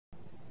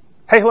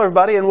Hey, hello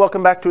everybody, and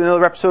welcome back to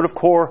another episode of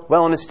Core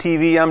Wellness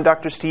TV. I'm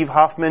Dr. Steve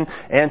Hoffman,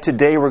 and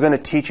today we're going to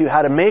teach you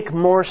how to make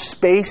more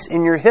space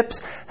in your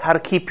hips, how to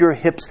keep your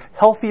hips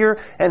healthier,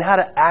 and how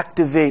to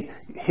activate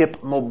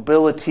hip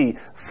mobility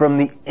from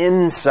the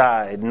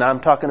inside. Now I'm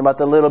talking about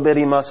the little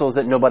bitty muscles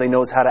that nobody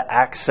knows how to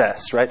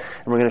access, right?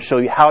 And we're going to show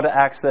you how to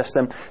access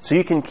them so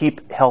you can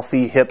keep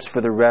healthy hips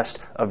for the rest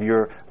of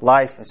your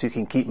life, and so you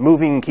can keep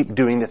moving and keep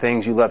doing the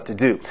things you love to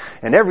do.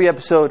 And every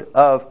episode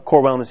of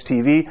Core Wellness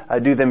TV, I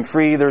do them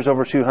free. There's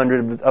over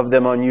 200 of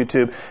them on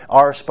YouTube,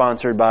 are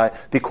sponsored by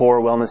the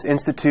Core Wellness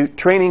Institute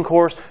training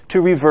course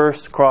to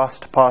reverse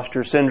crossed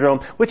posture syndrome,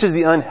 which is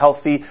the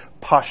unhealthy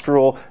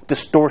postural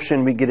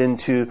distortion we get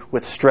into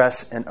with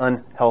stress and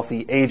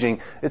unhealthy aging.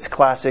 It's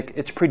classic,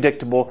 it's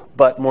predictable,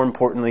 but more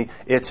importantly,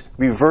 it's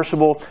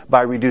reversible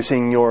by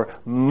reducing your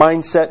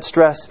mindset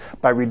stress,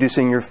 by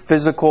reducing your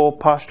physical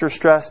posture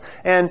stress,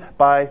 and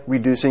by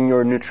reducing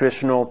your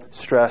nutritional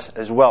stress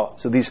as well.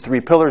 So these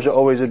three pillars are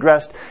always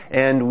addressed,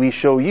 and we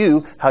show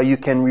you how you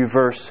can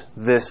reverse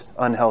this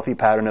unhealthy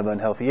pattern of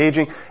unhealthy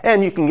aging,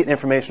 and you can get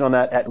information on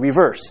that at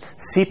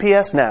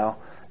reversecpsnow.com.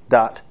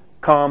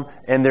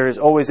 And there is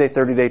always a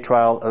 30-day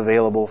trial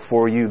available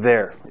for you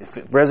there. If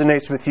it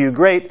resonates with you,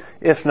 great.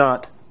 If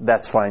not,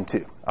 that's fine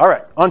too. All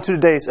right, on to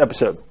today's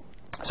episode.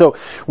 So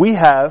we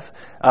have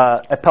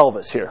a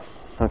pelvis here,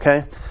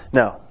 okay?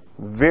 Now,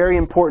 very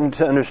important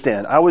to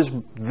understand.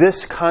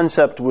 This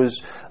concept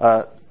was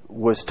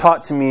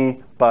taught to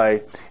me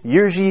by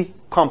Jerzy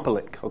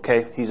Kompelik,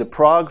 okay? He's a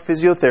Prague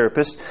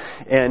physiotherapist,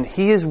 and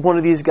he is one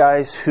of these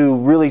guys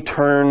who really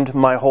turned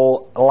my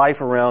whole life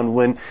around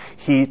when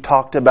he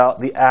talked about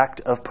the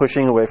act of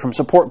pushing away from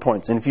support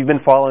points. And if you've been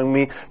following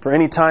me for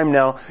any time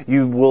now,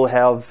 you will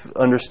have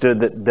understood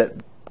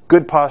that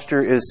good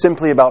posture is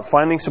simply about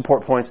finding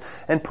support points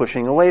and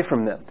pushing away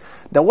from them.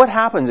 Now, what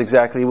happens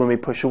exactly when we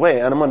push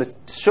away? And I'm going to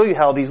show you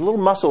how these little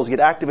muscles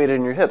get activated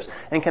in your hips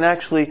and can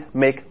actually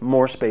make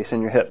more space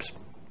in your hips.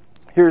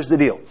 Here's the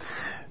deal.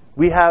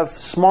 We have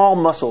small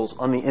muscles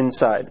on the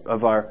inside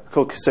of our,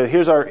 so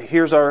here's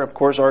our, of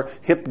course, our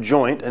hip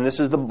joint, and this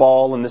is the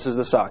ball, and this is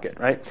the socket,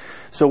 right?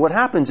 So what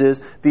happens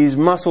is these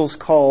muscles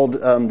called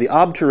the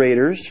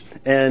obturators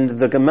and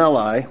the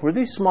gemelli, were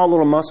these small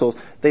little muscles,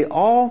 they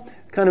all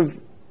kind of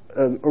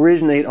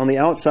originate on the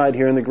outside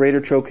here in the greater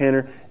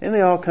trochanter, and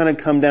they all kind of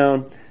come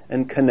down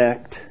and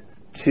connect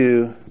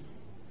to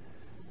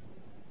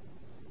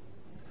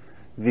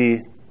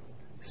the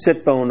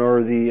sit bone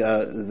or the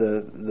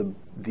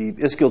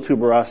ischial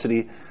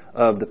tuberosity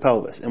of the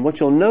pelvis. And what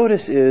you'll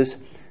notice is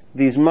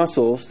these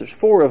muscles, there's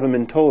 4 of them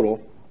in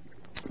total,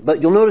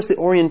 but you'll notice the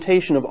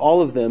orientation of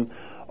all of them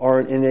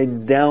are in a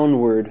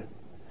downward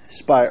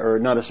spiral, or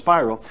not a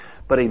spiral,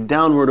 but a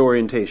downward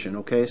orientation,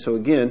 okay? So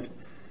again,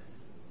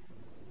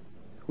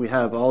 we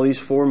have all these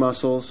 4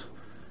 muscles.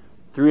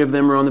 3 of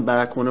them are on the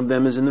back, 1 of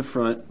them is in the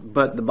front,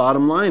 but the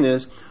bottom line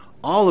is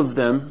all of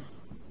them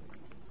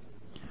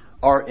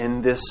are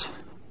in this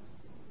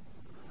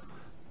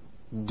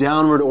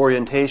downward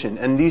orientation.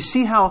 And do you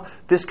see how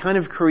this kind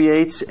of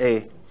creates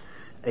a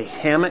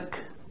hammock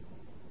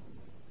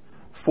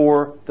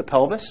for the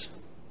pelvis?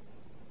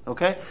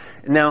 Okay?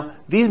 Now,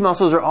 these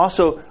muscles are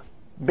also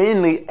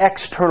mainly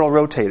external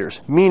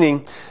rotators,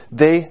 meaning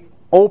they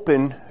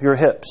open your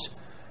hips.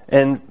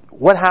 And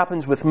what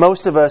happens with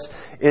most of us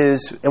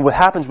is, and what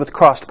happens with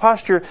crossed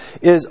posture,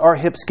 is our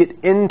hips get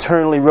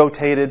internally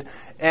rotated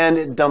and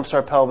it dumps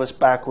our pelvis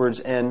backwards,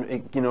 and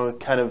it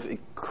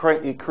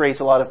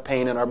creates a lot of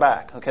pain in our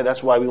back. Okay,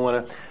 that's why we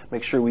want to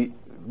make sure we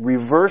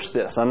reverse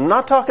this. I'm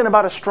not talking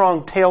about a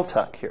strong tail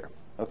tuck here.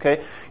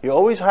 Okay, you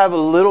always have a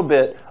little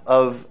bit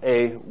of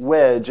a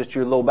wedge at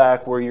your low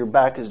back where your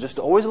back is just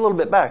always a little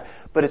bit back,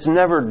 but it's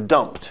never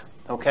dumped.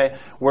 Okay,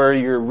 where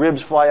your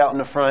ribs fly out in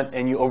the front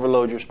and you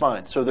overload your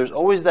spine. So there's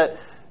always that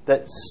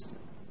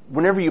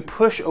whenever you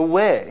push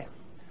away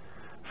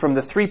from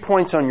the 3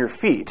 points on your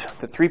feet,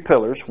 the 3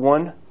 pillars,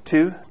 1,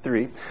 2,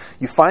 3,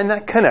 you find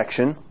that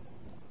connection,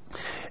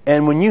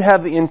 and when you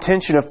have the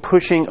intention of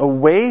pushing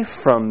away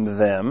from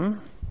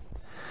them,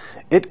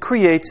 it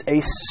creates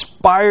a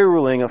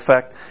spiraling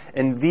effect,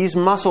 and these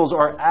muscles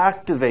are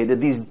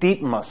activated, these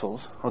deep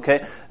muscles,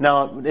 okay?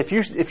 Now, if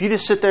you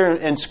just sit there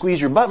and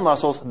squeeze your butt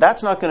muscles,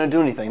 that's not going to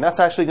do anything.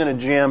 That's actually going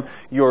to jam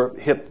your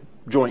hip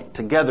joint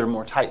together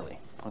more tightly,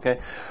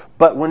 okay?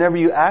 But whenever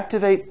you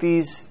activate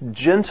these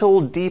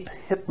gentle, deep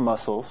hip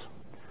muscles,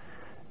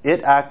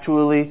 it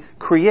actually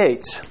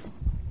creates.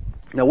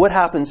 Now, what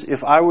happens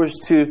if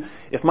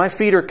my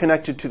feet are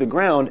connected to the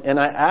ground and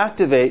I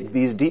activate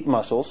these deep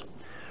muscles?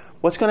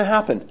 What's going to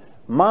happen?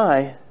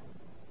 My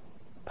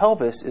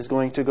pelvis is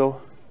going to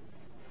go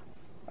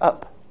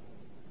up.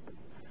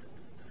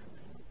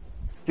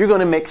 You're going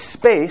to make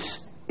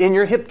space in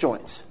your hip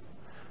joints.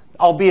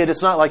 Albeit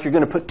it's not like you're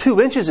going to put 2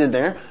 inches in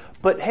there,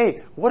 but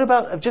hey, what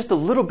about just a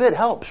little bit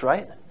helps,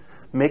 right?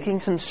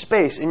 Making some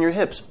space in your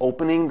hips,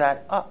 opening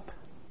that up.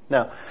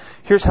 Now,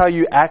 here's how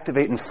you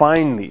activate and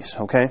find these,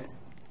 okay?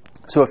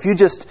 So if you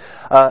just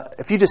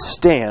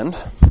stand,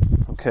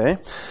 okay,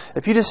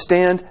 if you just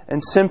stand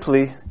and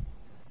simply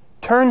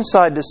turn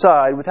side to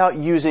side without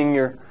using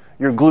your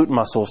glute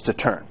muscles to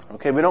turn.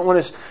 Okay, we don't want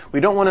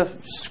to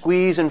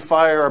squeeze and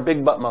fire our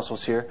big butt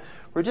muscles here.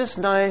 We're just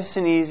nice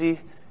and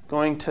easy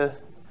going to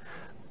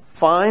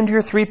find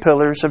your 3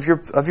 pillars of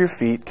your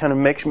feet, kind of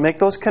make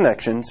those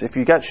connections. If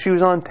you got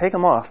shoes on, take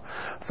them off.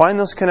 Find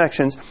those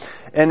connections,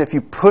 and if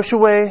you push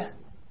away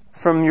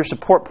from your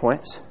support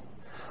points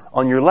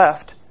on your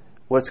left,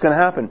 what's going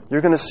to happen?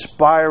 You're going to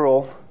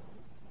spiral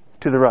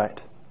to the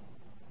right.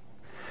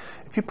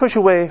 If you push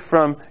away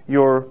from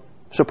your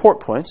support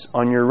points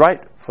on your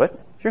right foot,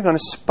 you're going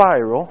to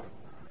spiral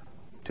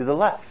to the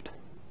left.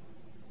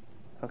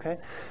 Okay?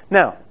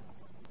 Now,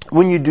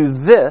 when you do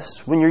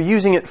this, when you're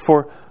using it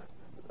for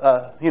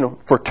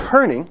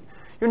turning,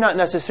 you're not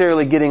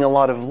necessarily getting a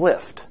lot of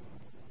lift.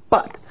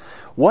 But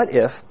what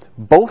if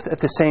both at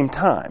the same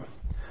time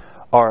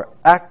are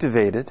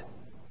activated?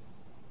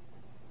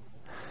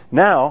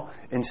 Now,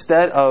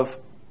 instead of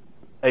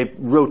that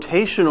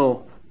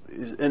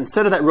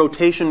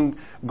rotation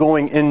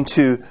going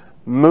into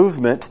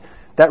movement,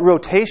 that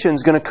rotation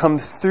is going to come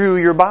through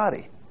your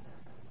body.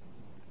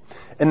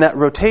 And that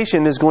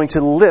rotation is going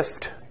to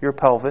lift your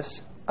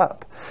pelvis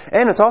up.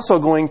 And it's also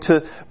going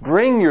to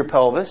bring your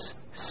pelvis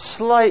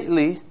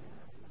slightly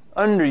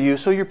under you,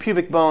 so your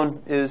pubic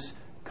bone is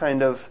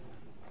kind of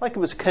like it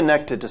was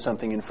connected to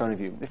something in front of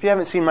you. If you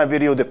haven't seen my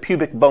video, The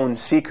Pubic Bone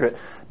Secret,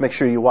 make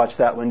sure you watch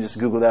that one. Just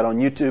Google that on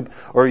YouTube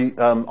or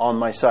on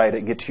my site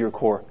at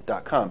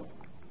gettoyourcore.com.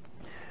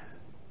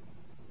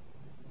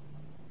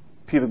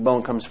 Pubic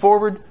bone comes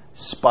forward,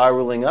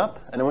 spiraling up,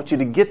 and I want you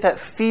to get that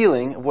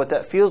feeling of what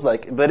that feels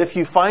like. But if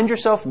you find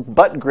yourself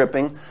butt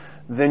gripping,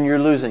 then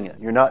you're losing it.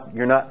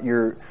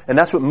 And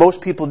that's what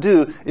most people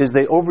do, is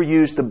they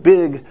overuse the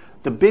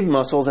big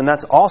muscles, and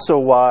that's also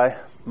why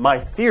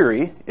my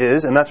theory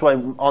is, and that's why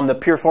on the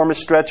Piriformis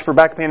stretch for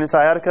back pain and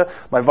sciatica,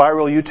 my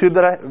viral YouTube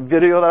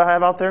video that I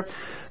have out there,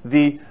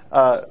 the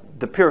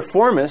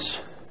piriformis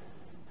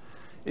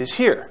is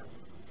here,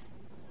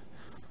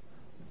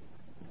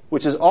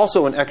 which is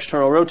also an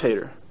external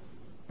rotator.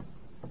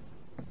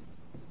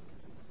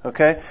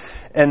 Okay?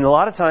 And a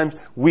lot of times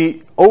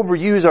we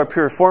overuse our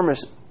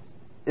piriformis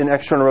in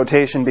external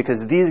rotation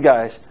because these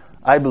guys,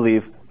 I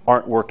believe,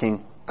 aren't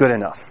working good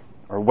enough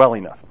or well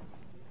enough.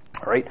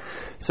 All right?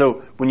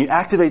 So when you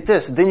activate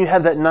this, then you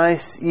have that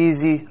nice,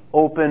 easy,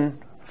 open,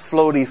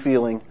 floaty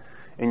feeling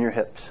in your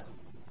hips.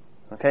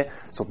 Okay?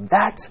 So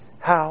that's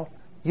how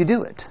you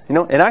do it.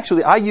 And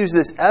actually I use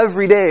this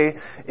every day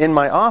in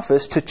my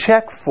office to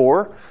check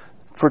for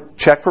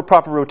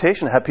proper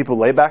rotation. I have people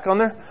lay back on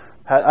their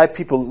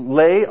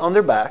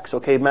backs.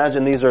 Okay,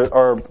 imagine these are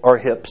our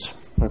hips.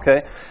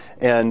 Okay?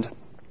 And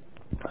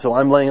so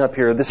I'm laying up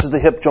here. This is the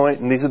hip joint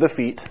and these are the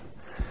feet.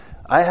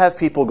 I have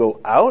people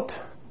go out,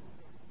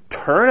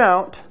 turn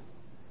out,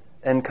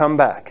 and come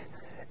back.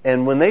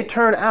 And when they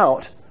turn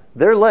out,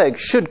 their leg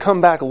should come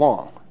back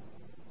long.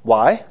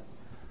 Why?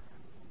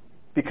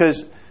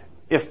 Because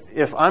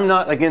if I'm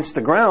not against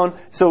the ground,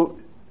 so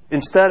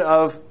instead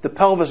of the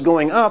pelvis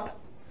going up,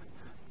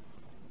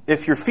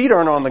 if your feet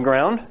aren't on the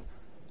ground,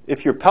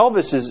 if your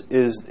pelvis is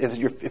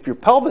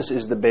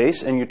the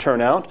base and you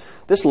turn out,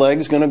 this leg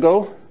is going to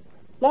go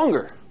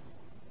longer,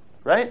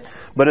 right?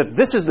 But if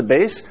this is the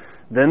base,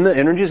 then the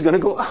energy is going to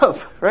go up,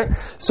 right?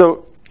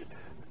 So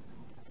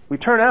we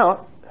turn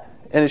out,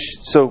 and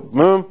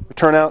we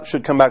turn out,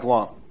 should come back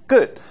long.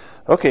 Good.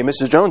 Okay,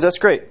 Mrs. Jones, that's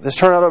great. Let's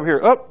turn out over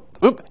here.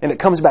 And it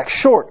comes back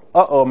short.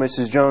 Uh-oh,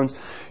 Mrs. Jones,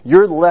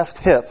 your left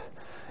hip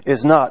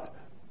is not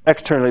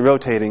externally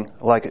rotating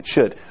like it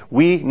should.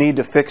 We need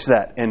to fix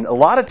that. And a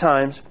lot of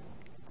times,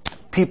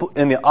 people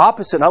in the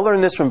opposite, and I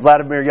learned this from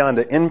Vladimir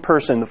Janda in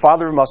person, the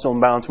father of muscle and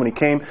balance, when he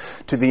came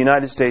to the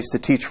United States to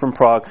teach from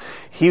Prague.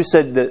 He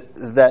said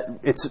that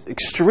it's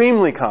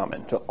extremely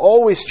common to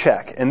always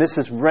check, and this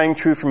has rang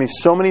true for me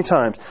so many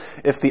times,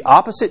 if the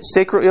opposite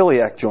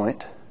sacroiliac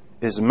joint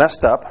is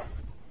messed up,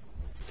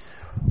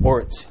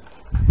 or it's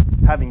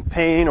having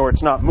pain, or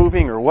it's not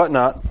moving, or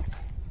whatnot,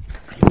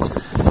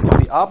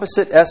 the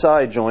opposite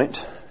SI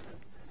joint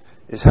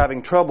is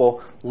having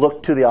trouble,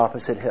 look to the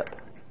opposite hip.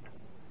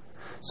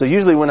 So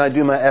usually when I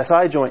do my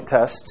SI joint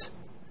tests,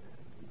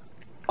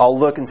 I'll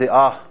look and say,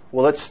 well,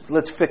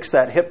 let's fix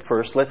that hip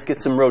first. Let's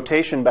get some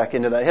rotation back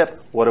into that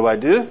hip. What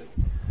do?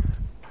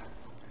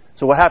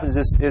 So what happens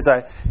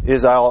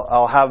is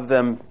I'll have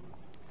them,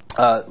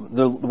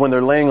 when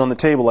they're laying on the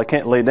table, I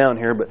can't lay down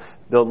here, but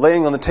they're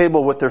laying on the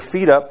table with their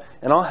feet up,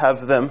 and I'll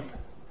have them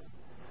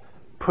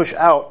push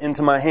out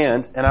into my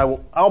hand, and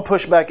I'll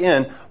push back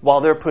in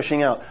while they're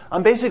pushing out.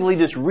 I'm basically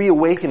just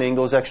reawakening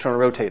those external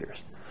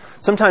rotators.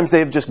 Sometimes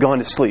they've just gone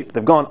to sleep.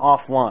 They've gone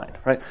offline,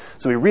 right?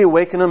 So we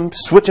reawaken them,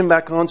 switch them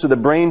back on so the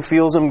brain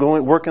feels them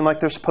working like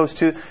they're supposed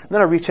to. And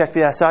then I recheck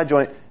the SI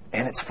joint,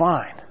 and it's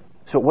fine.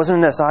 So it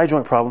wasn't an SI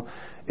joint problem.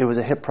 It was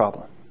a hip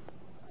problem.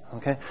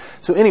 Okay?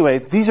 So anyway,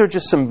 these are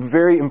just some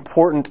very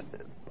important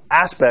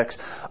aspects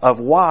of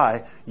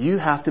why you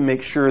have to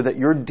make sure that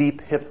your deep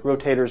hip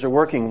rotators are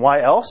working. Why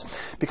else?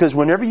 Because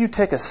whenever you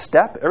take a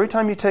step, every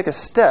time you take a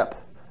step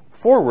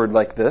forward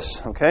like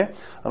this, okay?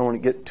 I don't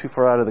want to get too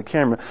far out of the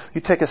camera.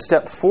 You take a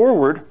step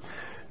forward.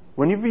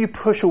 Whenever you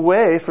push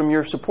away from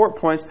your support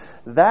points,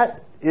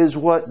 that is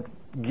what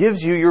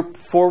gives you your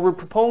forward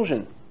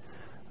propulsion.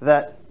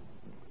 That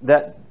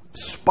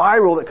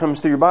spiral that comes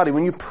through your body.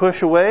 When you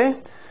push away,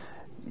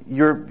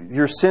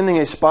 you're sending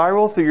a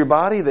spiral through your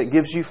body that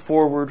gives you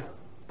forward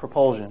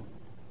propulsion,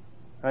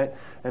 right?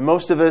 And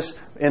most of us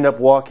end up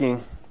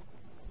walking,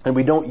 and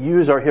we don't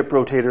use our hip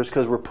rotators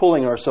because we're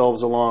pulling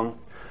ourselves along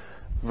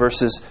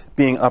versus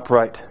being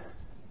upright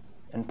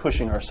and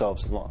pushing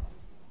ourselves along.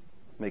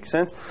 Make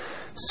sense?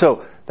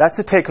 So that's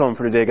the take home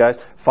for today, guys.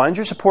 Find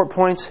your support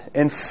points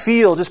and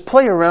feel, just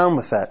play around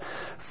with that.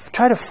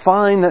 Try to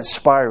find that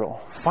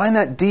spiral. Find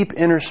that deep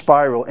inner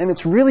spiral. And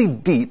it's really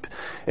deep.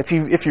 If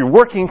you're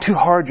working too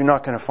hard, you're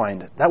not going to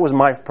find it. That was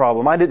my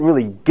problem. I didn't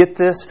really get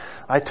this.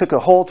 I took a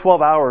whole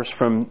 12 hours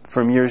from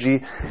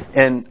Yirji,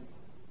 and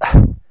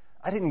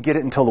I didn't get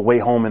it until the way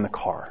home in the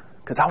car.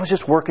 Because I was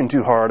just working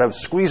too hard. I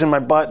was squeezing my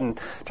butt and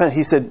trying.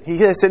 He said,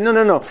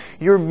 no.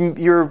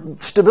 Your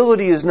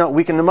stability is not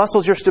weak in the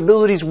muscles. Your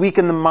stability is weak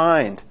in the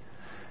mind.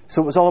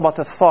 So it was all about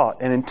the thought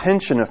and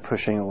intention of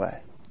pushing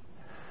away.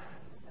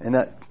 And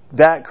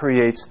that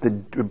creates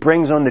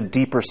brings on the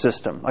deeper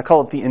system. I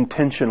call it the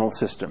intentional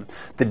system.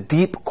 The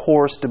deep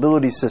core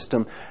stability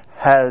system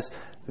has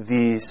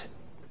these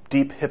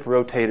deep hip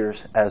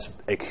rotators as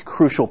a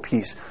crucial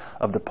piece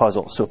of the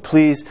puzzle. So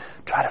please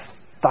try to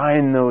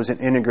find those and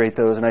integrate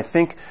those, and I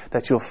think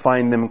that you'll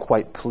find them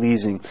quite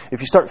pleasing.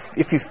 If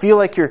you feel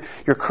like you're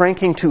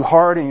cranking too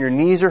hard and your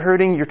knees are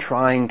hurting, you're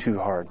trying too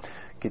hard.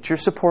 Get your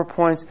support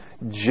points,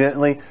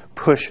 gently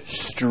push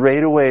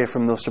straight away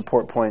from those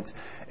support points,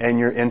 and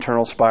your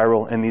internal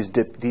spiral and these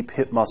deep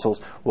hip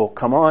muscles will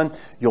come on.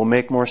 You'll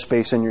make more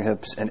space in your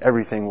hips, and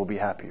everything will be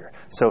happier.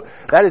 So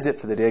that is it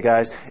for the day,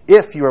 guys.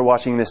 If you are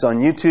watching this on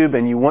YouTube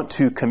and you want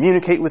to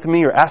communicate with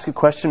me or ask a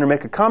question or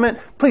make a comment,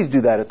 please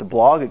do that at the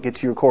blog at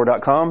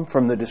gettoyourcore.com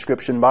from the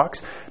description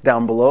box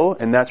down below,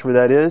 and that's where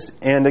that is.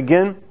 And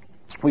again,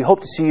 we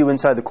hope to see you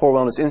inside the Core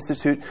Wellness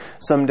Institute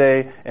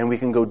someday, and we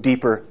can go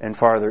deeper and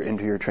farther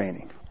into your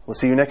training. We'll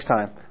see you next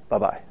time.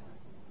 Bye-bye.